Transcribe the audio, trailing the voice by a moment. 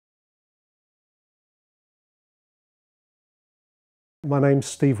My name's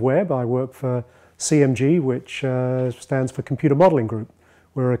Steve Webb. I work for CMG, which stands for Computer Modelling Group.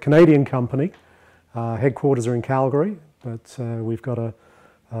 We're a Canadian company. Headquarters are in Calgary, but we've got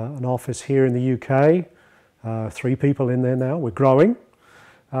an office here in the UK. 3 people in there now. We're growing.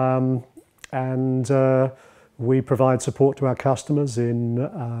 And we provide support to our customers in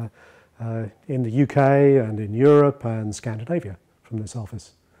the UK and in Europe and Scandinavia from this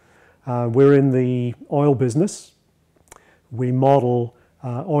office. We're in the oil business. We model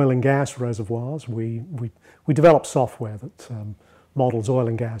oil and gas reservoirs. We develop software that models oil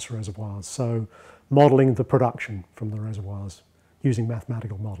and gas reservoirs, so modeling the production from the reservoirs using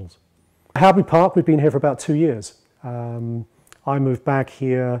mathematical models. Howbery Park, we've been here for about 2 years. I moved back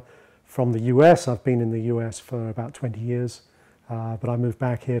here from the US. I've been in the US for about 20 years, but I moved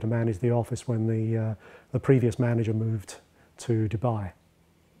back here to manage the office when the previous manager moved to Dubai.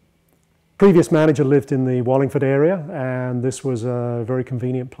 Previous manager lived in the Wallingford area, and this was a very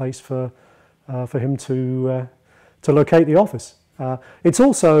convenient place for him to locate the office. It's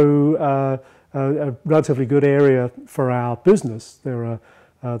also a relatively good area for our business. There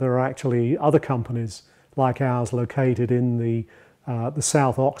are actually other companies like ours located in the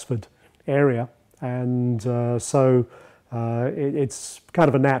South Oxford area, and so it's kind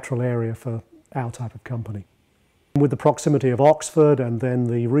of a natural area for our type of company. With the proximity of Oxford and then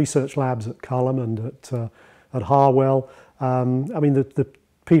the research labs at Culham and at Harwell, I mean the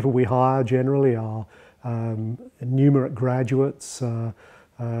people we hire generally are numerate graduates,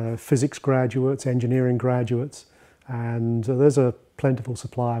 physics graduates, engineering graduates, and there's a plentiful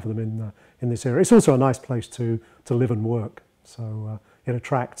supply of them in this area. It's also a nice place to live and work, so it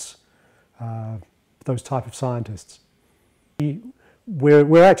attracts those type of scientists.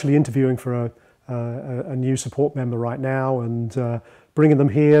 We're actually interviewing for a new support member right now, and bringing them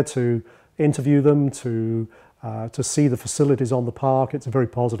here to interview them, to see the facilities on the park. It's a very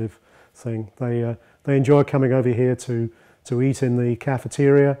positive thing. They enjoy coming over here to eat in the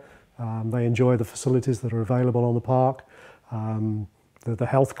cafeteria. They enjoy the facilities that are available on the park, the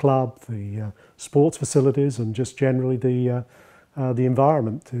health club, the sports facilities, and just generally the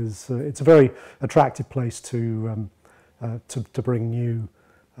environment. It's a very attractive place to bring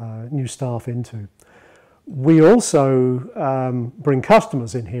new staff into. We also bring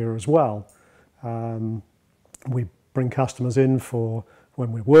customers in here as well. We bring customers in for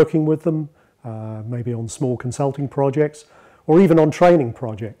when we're working with them, maybe on small consulting projects, or even on training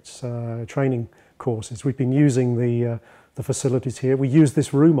projects, training courses. We've been using the facilities here. We use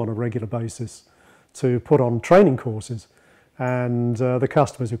this room on a regular basis to put on training courses, and the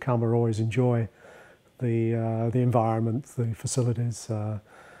customers who come are always enjoy the environment, the facilities.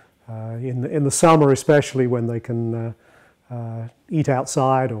 In the summer especially, when they can eat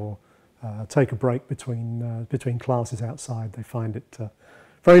outside or take a break between classes outside, they find it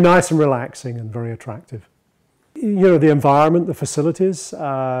very nice and relaxing and very attractive. You know, the environment, the facilities.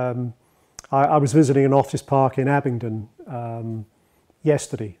 I was visiting an office park in Abingdon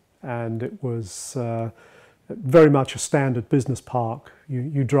yesterday, and it was very much a standard business park.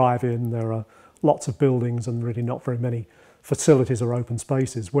 You drive in, there are lots of buildings and really not very many facilities or open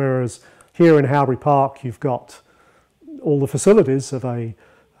spaces, whereas here in Howbery Park you've got all the facilities of an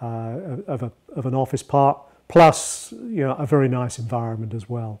office park, plus a very nice environment as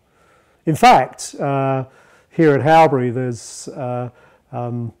well. In fact, here at Howbery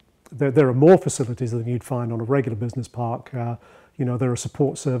there are more facilities than you'd find on a regular business park. There are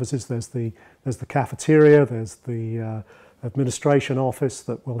support services. There's the cafeteria. There's the administration office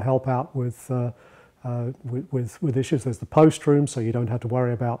that will help out with issues. There's the post room, so you don't have to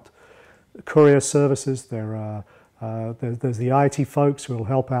worry about courier services. There's the IT folks who will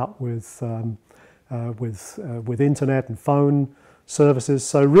help out with internet and phone services.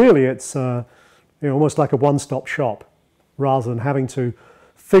 So really, it's almost like a one-stop shop, rather than having to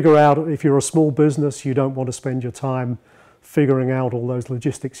figure out. If you're a small business, you don't want to spend your time figuring out all those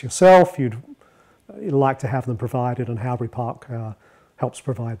logistics yourself. You'd like to have them provided, and Howbery Park helps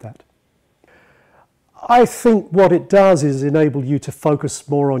provide that. I think what it does is enable you to focus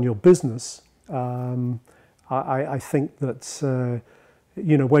more on your business. I think that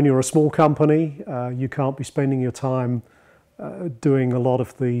when you're a small company, you can't be spending your time doing a lot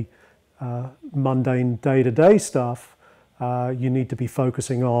of the mundane day-to-day stuff. You need to be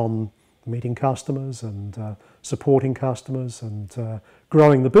focusing on meeting customers and supporting customers and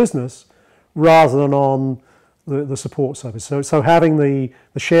growing the business, rather than on the support service. So having the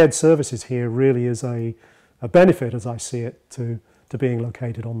shared services here really is a benefit, as I see it, to being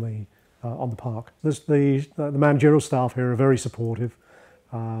located on the park. The managerial staff here are very supportive.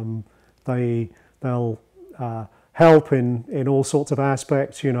 They'll help in all sorts of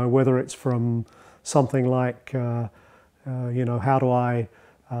aspects, you know, whether it's from something like, you know, how do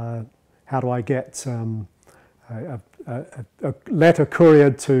I get a letter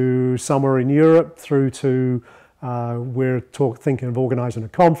couriered to somewhere in Europe, through to we're thinking of organising a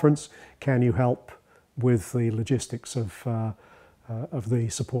conference. Can you help with the logistics of the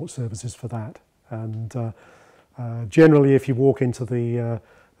support services for that? And generally, if you walk into the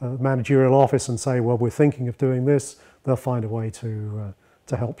managerial office and say, well, we're thinking of doing this, they'll find a way to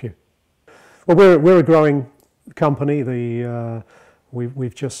help you. Well, we're a growing company.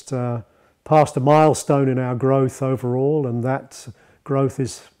 We've just passed a milestone in our growth overall, and that growth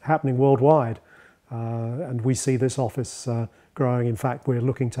is happening worldwide. And we see this office growing. In fact, we're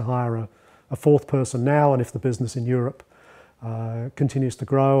looking to hire a fourth person now, and if the business in Europe continues to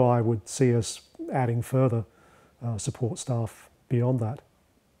grow, I would see us adding further support staff beyond that.